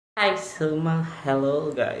Hi, so mga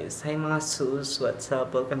hello guys. Hi mga sus, what's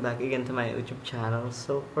up? Welcome back again to my YouTube channel.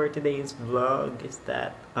 So for today's vlog is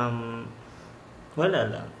that wala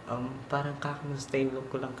lang. Parang kakamustahin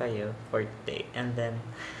ko lang kayo for today. And then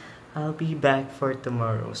I'll be back for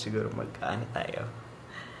tomorrow. Siguro mag-ano tayo.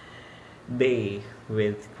 Day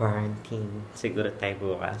with quarantine. Siguro tayo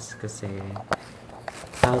bukas kasi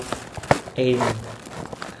out in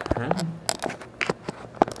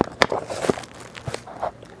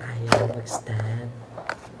ayaw mag-stand.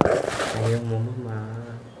 Ayaw mo, mama.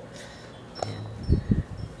 Ayan.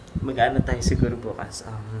 Mag-ano tayo siguro bukas.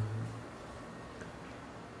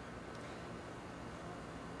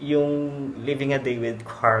 Yung living a day with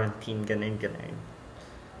quarantine, ganun.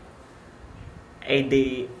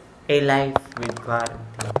 A life with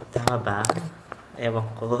quarantine. Tama ba? Ewan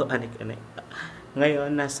ko, anik-anik.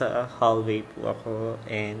 Ngayon, nasa hallway po ako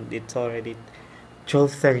and it's already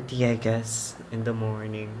 12:30 I guess in the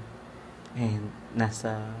morning. And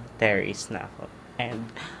nasa terrace na ako. And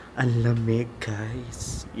ang lamig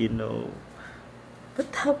guys. You know.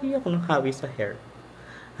 Ba't hawi ako ng hawi sa hair?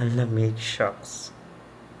 Ang lamig, shocks.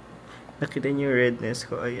 Nakita niyo yung redness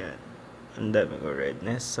ko? Ayan. Ang dami ko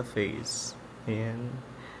redness sa face. Ayan.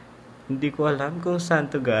 Hindi ko alam kung saan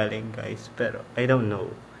to galing guys. Pero I don't know.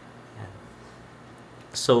 Ayan.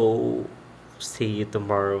 So, see you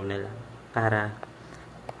tomorrow na lang. Para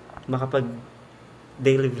makapag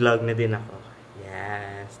daily vlog na din ako.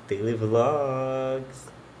 Yes, daily vlogs.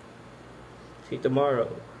 See you tomorrow.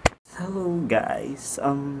 So guys,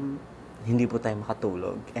 hindi po tayo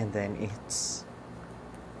makatulog. And then it's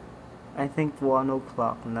I think 1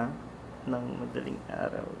 o'clock na ng madaling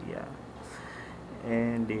araw. Yeah.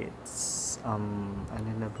 And it's ano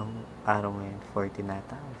na bang araw ngayon? 14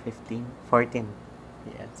 nata? 15? 14.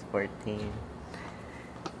 Yes, 14.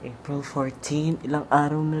 April 14, ilang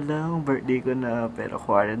araw na lang, birthday ko na, pero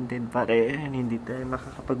quarantine pa rin, hindi tayo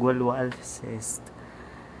makakapagwalwal, sis.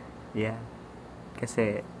 Yeah.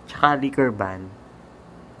 Kasi, tsaka liquor ban,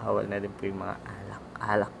 bawal na din po yung mga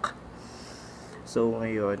alak. So,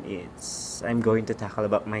 ngayon, I'm going to tackle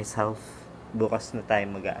about myself. Bukas na tayo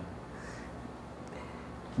magaan.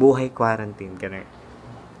 Buhay quarantine, ganun.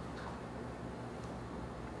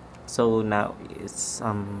 So, now, it's,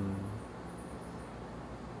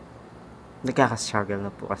 nagkaka-struggle na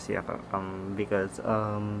po kasi ako because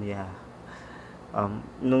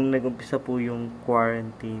nung nag-umpisa po yung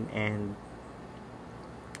quarantine and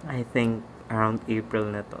I think around April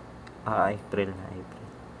na to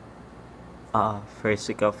first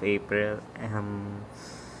week of April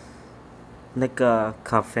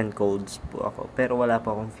nagka-cough and colds po ako pero wala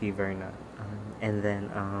pa akong fever na and then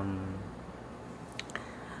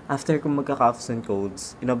after ko magka-coughs and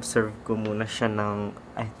colds inobserve ko muna siya ng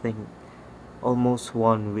I think almost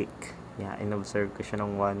 1 week. Yeah, in-observe ko siya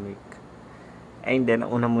ng 1 week. And then,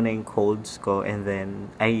 nauna muna yung colds ko. And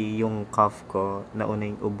then, yung cough ko. Nauna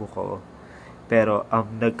yung ubo ko. Pero,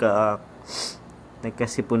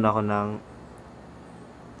 nagkasipon ako ng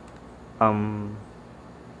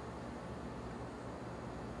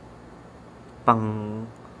pang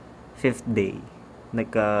 5th day.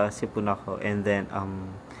 Nagkasipon ako. And then,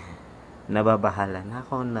 nababahala na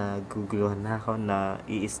ako, naguguluhan na ako, na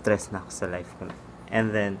i-stress na ako sa life ko.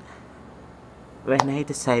 And then, when I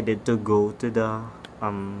decided to go to the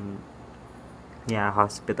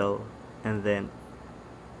hospital, and then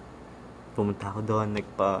pumunta ako doon,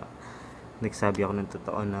 nagsabi ako ng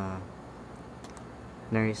totoo na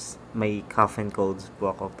nurse, may cough and colds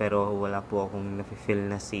po ako, pero wala po akong nafe-feel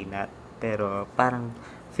na sinat. Pero parang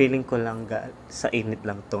feeling ko lang sa init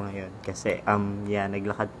lang to ngayon kasi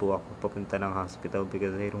naglakad po ako papunta ng hospital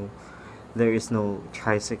because there is no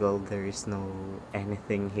tricycle, there is no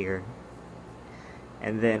anything here.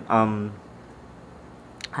 And then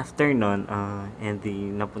after nun and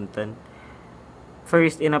the napuntan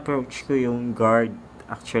first in-approach ko yung guard,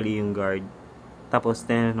 tapos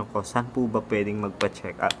tinanong ko saan po ba pwedeng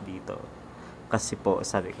magpa-check up dito kasi po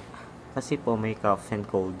sabi ko may cough and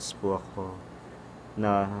colds po ako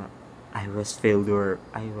na I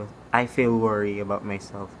feel worry about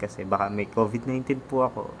myself kasi baka may COVID-19 po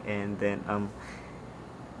ako. And then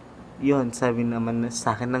yun, sabi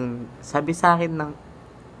sa akin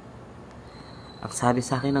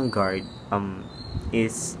ng guard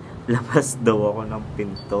is labas daw ako ng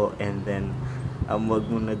pinto and then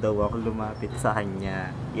wag muna daw ako lumapit sa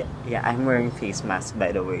kanya. Yeah, I'm wearing face mask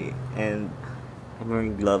by the way and I'm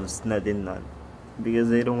wearing gloves na din nun.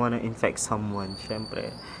 Because I don't wanna infect someone.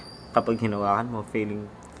 Syempre, kapag hinawakan mo,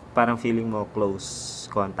 parang feeling mo close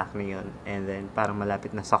contact na yun. And then, parang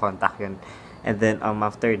malapit na sa contact yun. And then,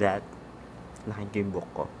 after that, nakikibok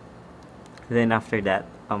ko. Then, after that,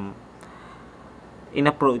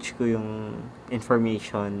 in-approach ko yung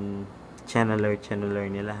information channeler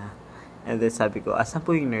nila. And then sabi ko, asan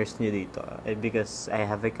po yung nurse niyo dito? Because I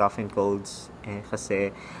have a cough and colds.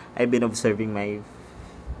 Kasi I've been observing my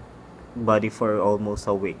body for almost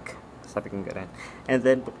a week. Sabi ko gano'n. And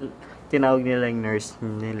then, tinawag nila yung nurse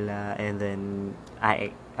nila. And then,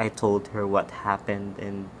 I told her what happened.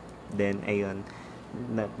 And then, ayun,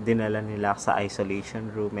 dinala nila sa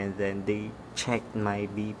isolation room. And then, they checked my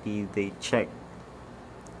BP. They checked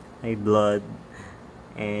my blood.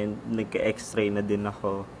 And nagka-x-ray na din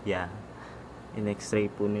ako. Yeah.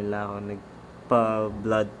 In-x-ray po nila ako.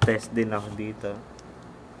 Nagpa-blood test din ako dito.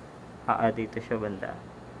 Dito siya banda.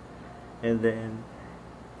 And then,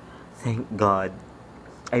 thank God.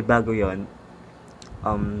 Ay, bago yon.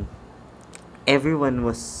 Everyone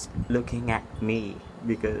was looking at me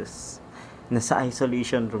because nasa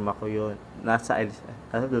isolation room ako yun. Nasa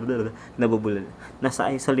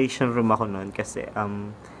isolation room ako noon kasi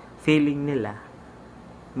feeling nila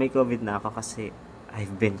may COVID na ako kasi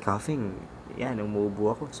I've been coughing. Yan,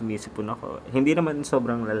 umuubo ako, sumisipon ako. Hindi naman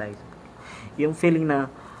sobrang lalay. Yung feeling na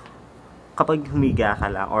kapag humiga ka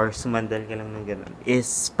lang or sumandal ka lang ng ganun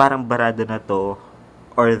is parang barado na to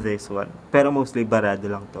or this one. Pero mostly barado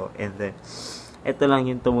lang to. And then, ito lang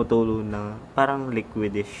yung tumutulo na parang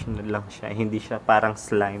liquidish na lang siya. Hindi siya parang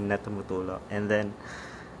slime na tumutulo. And then,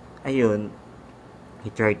 ayun, I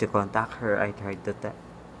tried to contact her. I tried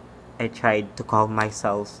to calm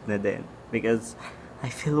myself na din because I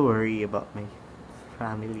feel worried about my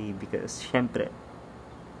family because syempre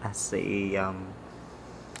as a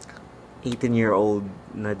 18-year-old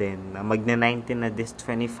na din na magna-19 na this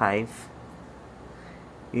 25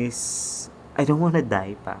 is I don't wanna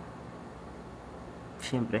die pa.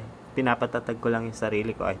 Syempre, pinapatatag ko lang yung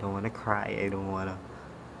sarili ko. I don't wanna cry. I don't wanna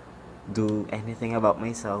do anything about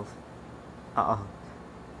myself.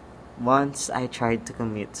 Once I tried to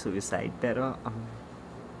commit suicide, pero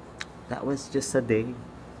that was just a day,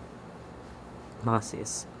 mga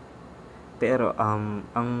sis. Pero ang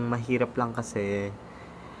mahirap lang kasi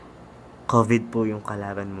COVID po yung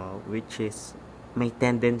kalaban mo, which is may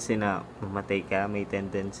tendency na mamatay ka, may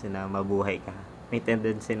tendency na mabuhay ka, may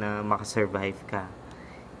tendency na makasurvive ka.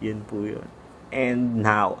 Yun po yun. And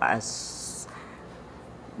now, as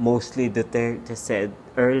mostly Duterte said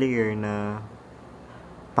earlier na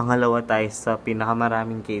pangalawa tayo sa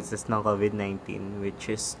pinakamaraming cases ng COVID-19, which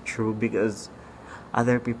is true because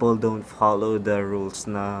other people don't follow the rules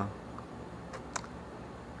na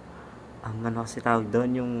ano kasi tawag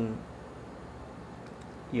doon,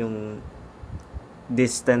 yung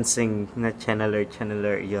distancing na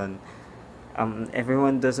channeler yon.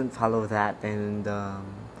 Everyone doesn't follow that and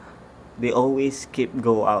they always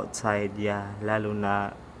go outside. Yeah, lalo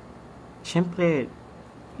na syempre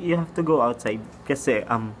you have to go outside kasi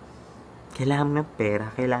kailangan mo ng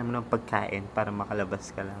pera, kailangan mo ng pagkain para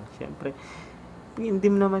makalabas ka lang. Syempre, hindi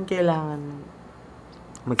mo naman kailangan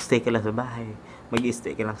mag-stay ka lang sa bahay.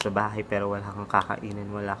 Mag-stay ka lang sa bahay pero wala kang kakainin,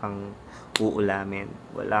 wala kang uulamin,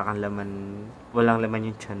 walang laman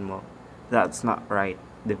yung tiyan mo. That's not right,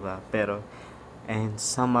 'di ba? Pero and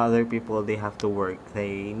some other people, they have to work.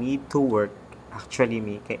 They need to work. Actually,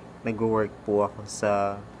 nag-work po ako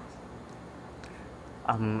sa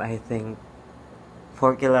I think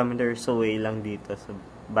 4 kilometers away lang dito sa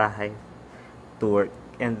bahay to work.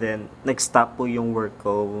 And then, nag-stop po yung work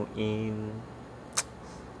ko in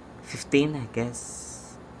 15, I guess.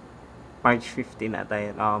 March 15 ata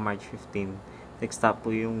yun. March 15. Nag-stop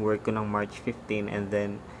po yung work ko ng March 15 and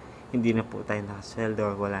then, hindi na po tayo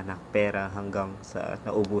nakasweldo, wala na pera hanggang sa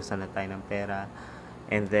naubusan na tayo ng pera.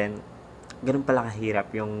 And then, ganun pala kahirap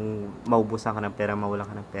yung maubusan ka ng pera, mawalan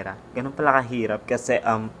ka ng pera. Ganun pala kahirap kasi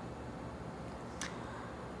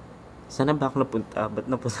sana ba ako napunta? Ba't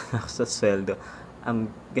napunta na ako sa sweldo?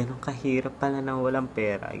 Ganun kahirap pala nang walang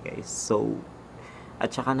pera, guys. So, at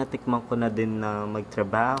saka natikman ko na din na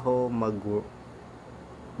magtrabaho,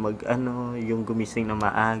 yung gumising na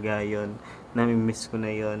maaga, yon. Namimiss ko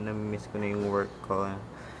na yung work ko.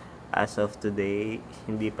 As of today,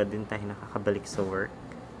 hindi pa din tayo nakakabalik sa work.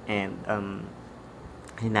 And,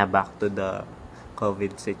 back to the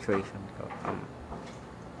COVID situation ko.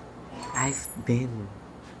 I've been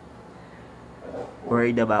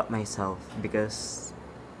worried about myself because,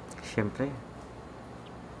 syempre,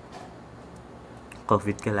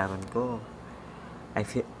 COVID kalaban ko.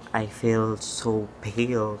 I feel so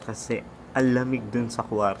pale kasi ang lamig dun sa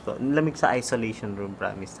kwarto. Ang lamig sa isolation room,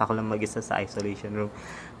 promise. Ako lang mag-isa sa isolation room.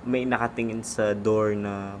 May nakatingin sa door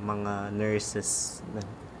na mga nurses,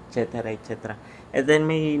 etc. And then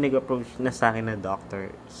may nag-approach na sa akin na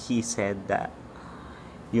doctor. He said that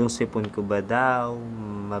yung sipon ko ba daw,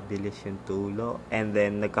 mabilis yung tulo, and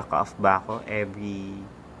then nagka-cough ba ako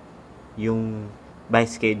yung by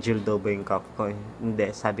schedule daw ba yung cough ko?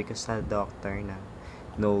 Hindi, sabi ko sa doctor na,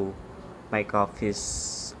 no, my cough is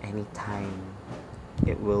anytime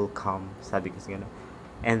it will come. Sabi ko sa gano'n.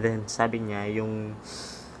 And then, sabi niya,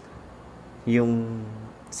 yung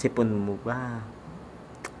sipon mo ba,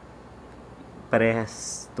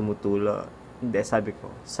 parehas tumutulo. Hindi, sabi ko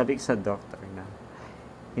sa doctor na,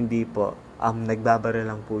 hindi po, nagbabara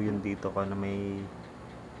lang po yun dito ko na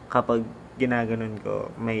kapag ginaganon ko,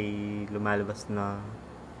 may lumalabas na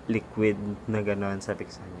liquid na ganon, sabi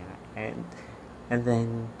ko sa kanya. And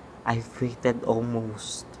then, I've waited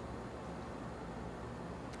almost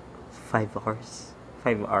 5 hours.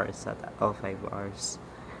 5 hours ata. 5 hours.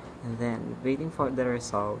 And then, waiting for the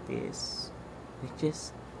result which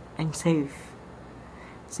is, I'm safe.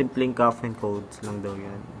 Simpleng cough and colds lang daw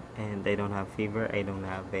yun. And I don't have fever. I don't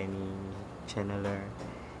have any channeler.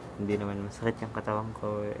 Hindi naman masakit yung katawan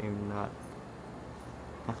ko. I'm not.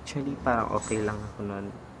 Actually, parang okay lang ako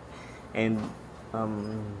nun. And,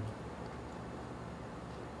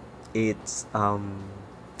 it's,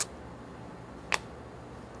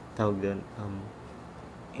 tawag dun,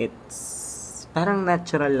 it's, parang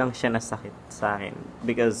natural lang siya na sakit sa akin.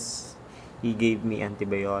 Because, he gave me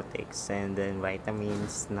antibiotics and then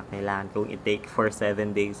vitamins na kailangan kong i-take for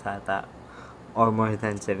 7 days ata. Or more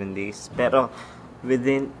than 7 days. Pero,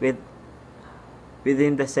 within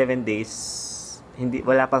the 7 days,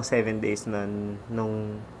 wala pang 7 days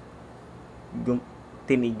nung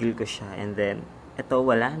tinigil ko siya, and then eto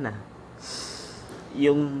wala na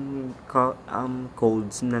yung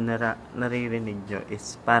colds na naririnig nyo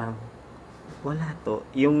is parang wala to,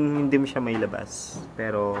 yung hindi mo siya may labas,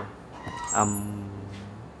 pero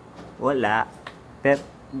wala, pero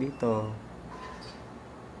dito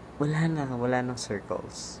wala nang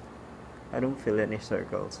circles. I don't feel any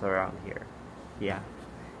circles around here. Yeah.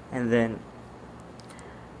 And then,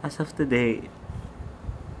 as of today,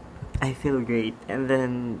 I feel great. And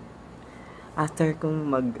then, after kong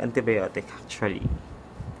mag-antibiotic, actually,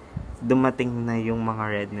 dumating na yung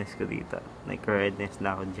mga redness ko dito. Nagka-redness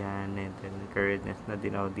na ako dyan, and then nagka-redness na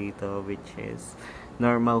din ako dito, which is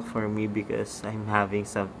normal for me because I'm having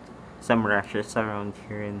some rashes around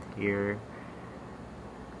here and here.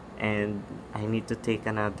 And I need to take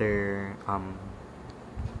another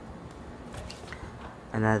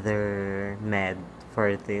med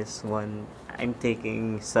for this one. I'm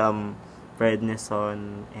taking some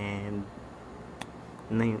prednisone and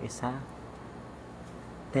ano yung isa?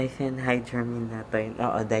 Diphenhydramine natin.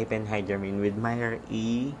 Diphenhydramine with Meyer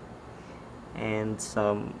E and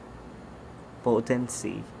some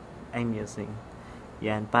potency I'm using.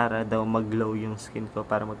 Yan, para daw mag-glow yung skin ko,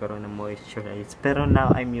 para magkaroon ng moisturize. Pero now,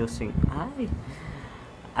 I'm using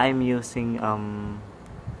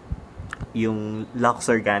yung Lux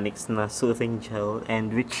Organics na soothing gel,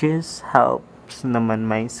 and which is helps naman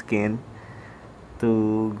my skin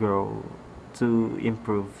to grow, to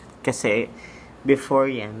improve. Kasi, before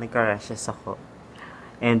yan, nagka-rashes ako.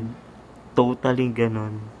 And, totally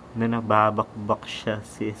ganun, na nababakbak siya,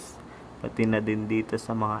 sis. Pati na din dito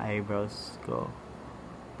sa mga eyebrows ko.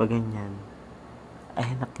 Pag ganyan,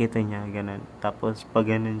 ay nakita niya ganun, tapos pag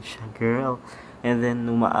ganun siya, girl, and then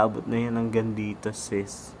umaabot na yan hanggang dito,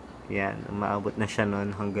 sis. Yan, umaabot na siya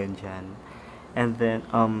nun hanggang dyan. And then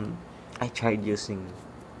I tried using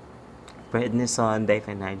prednisone,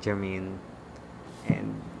 diphenhydramine,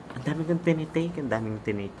 and ang daming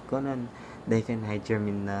tinake ko ng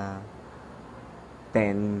diphenhydramine na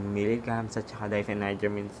 10 milligrams at saka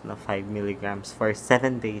diphenhydramine na 5 milligrams for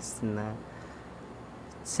 7 days na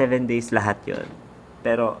 7 days lahat yon.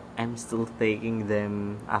 Pero I'm still taking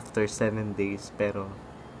them after 7 days, pero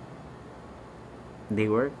they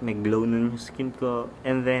work, nag-glow na yung skin ko.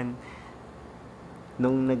 And then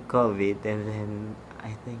nung nag-COVID, and then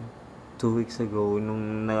I think 2 weeks ago,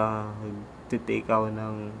 nung nag-take ako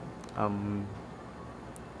ng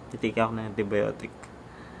antibiotic,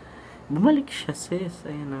 bumalik siya, sis.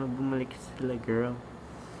 Ayan na, bumalik sila, girl.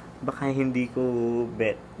 Baka hindi ko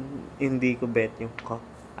bet yung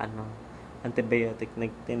antibiotic na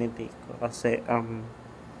tinitake ko. Kasi,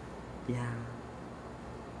 yeah.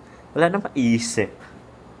 Wala nang maisip.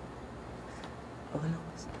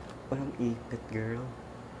 Walang ipit, girl.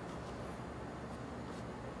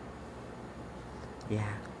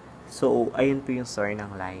 Yeah. So, ayun po yung story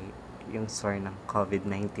ng yung story ng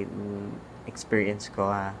COVID-19 experience ko,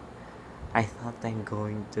 I thought I'm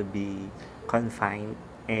going to be confined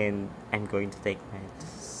and I'm going to take meds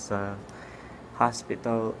sa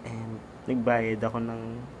hospital, and nagbayad ako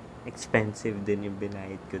ng expensive din yung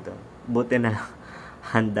binayad ko doon. Buti na lang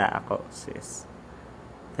handa ako, sis.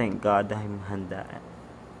 Thank God I'm handa.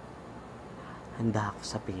 Handa ako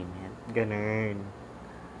sa payment. Ganun.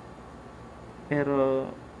 Pero,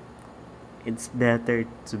 it's better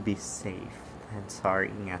to be safe than sorry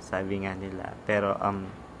nga, sabi nga nila. Pero,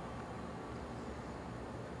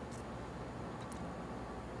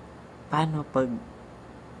 paano pag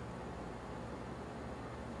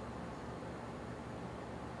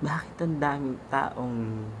bakit ang daming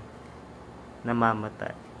taong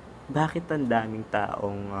namamatay? Bakit ang daming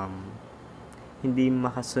taong hindi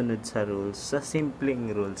makasunod sa rules? Sa simpleng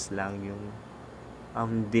rules lang, yung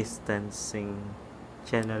distancing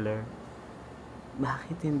channeler.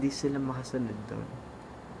 Bakit hindi sila makasunod doon?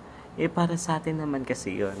 Para sa atin naman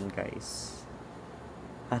kasi yun, guys.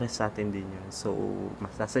 Para sa atin din yun. So,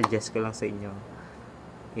 masasuggest ko lang sa inyo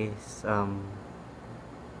is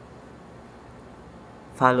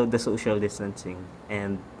follow the social distancing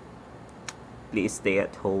and please stay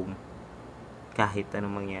at home kahit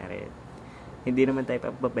anong mangyari. Hindi naman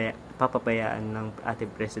tayo papabayaan ng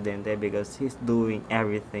ating presidente because he's doing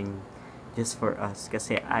everything just for us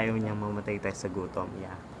kasi ayaw niyang mamatay tayo sa gutom.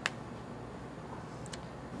 Yeah.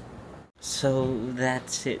 So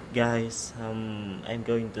that's it, guys. I'm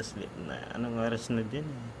going to sleep na. Anong oras na din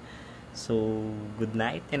eh. So good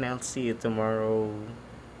night and I'll see you tomorrow.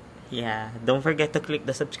 Yeah, don't forget to click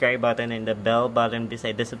the subscribe button and the bell button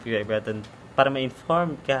beside the subscribe button para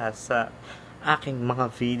ma-inform ka sa aking mga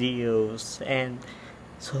videos. And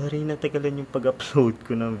sorry na tagalan yung pag-upload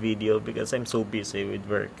ko ng video because I'm so busy with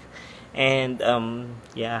work. And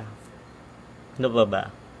yeah, ano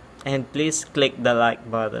ba? And please click the like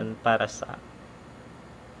button para sa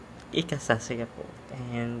ikasasaya po.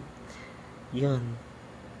 And yun,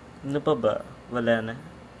 ano ba? Wala na.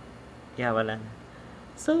 Yeah, wala na.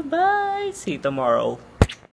 So bye, see you tomorrow.